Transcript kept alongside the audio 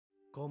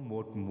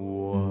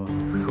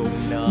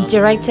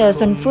Director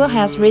Xuân Phước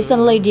has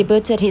recently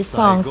debuted his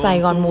song Sài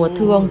Gòn mùa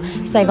thương,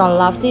 Saigon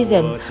Love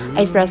Season,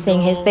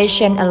 expressing his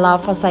passion and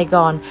love for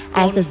Saigon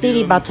as the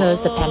city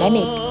battles the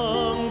pandemic.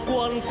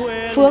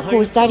 Phước,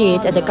 who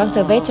studied at the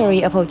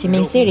Conservatory of Ho Chi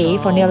Minh City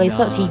for nearly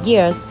 30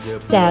 years,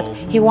 said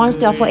he wants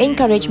to offer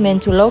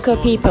encouragement to local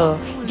people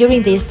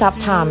during these tough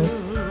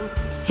times.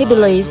 He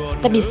believes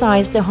that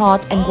besides the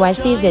hot and wet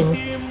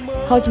seasons,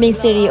 Ho Chi Minh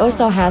City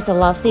also has a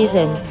love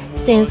season,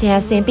 since he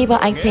has seen people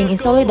acting in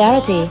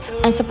solidarity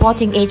and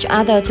supporting each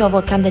other to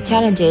overcome the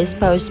challenges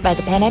posed by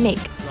the pandemic.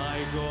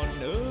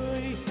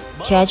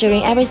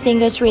 Treasuring every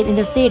single street in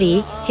the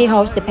city, he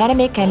hopes the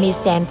pandemic can be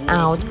stamped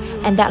out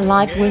and that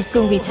life will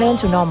soon return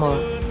to normal.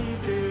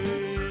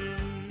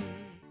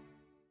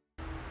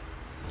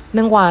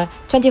 Meanwhile,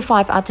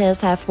 25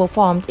 artists have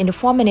performed in the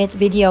 4-minute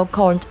video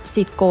called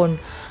Xịt Cồn,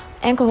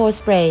 alcohol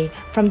spray,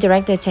 from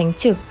director Chánh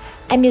Trực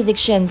and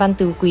musician Văn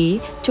Tú Quý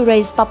to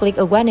raise public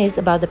awareness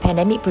about the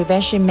pandemic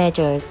prevention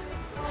measures.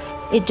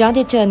 Each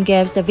joint turn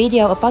gives the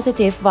video a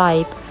positive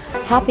vibe,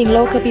 helping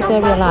local people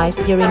realize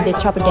during the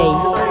troubled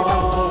days.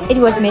 It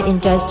was made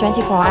in just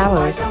 24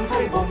 hours.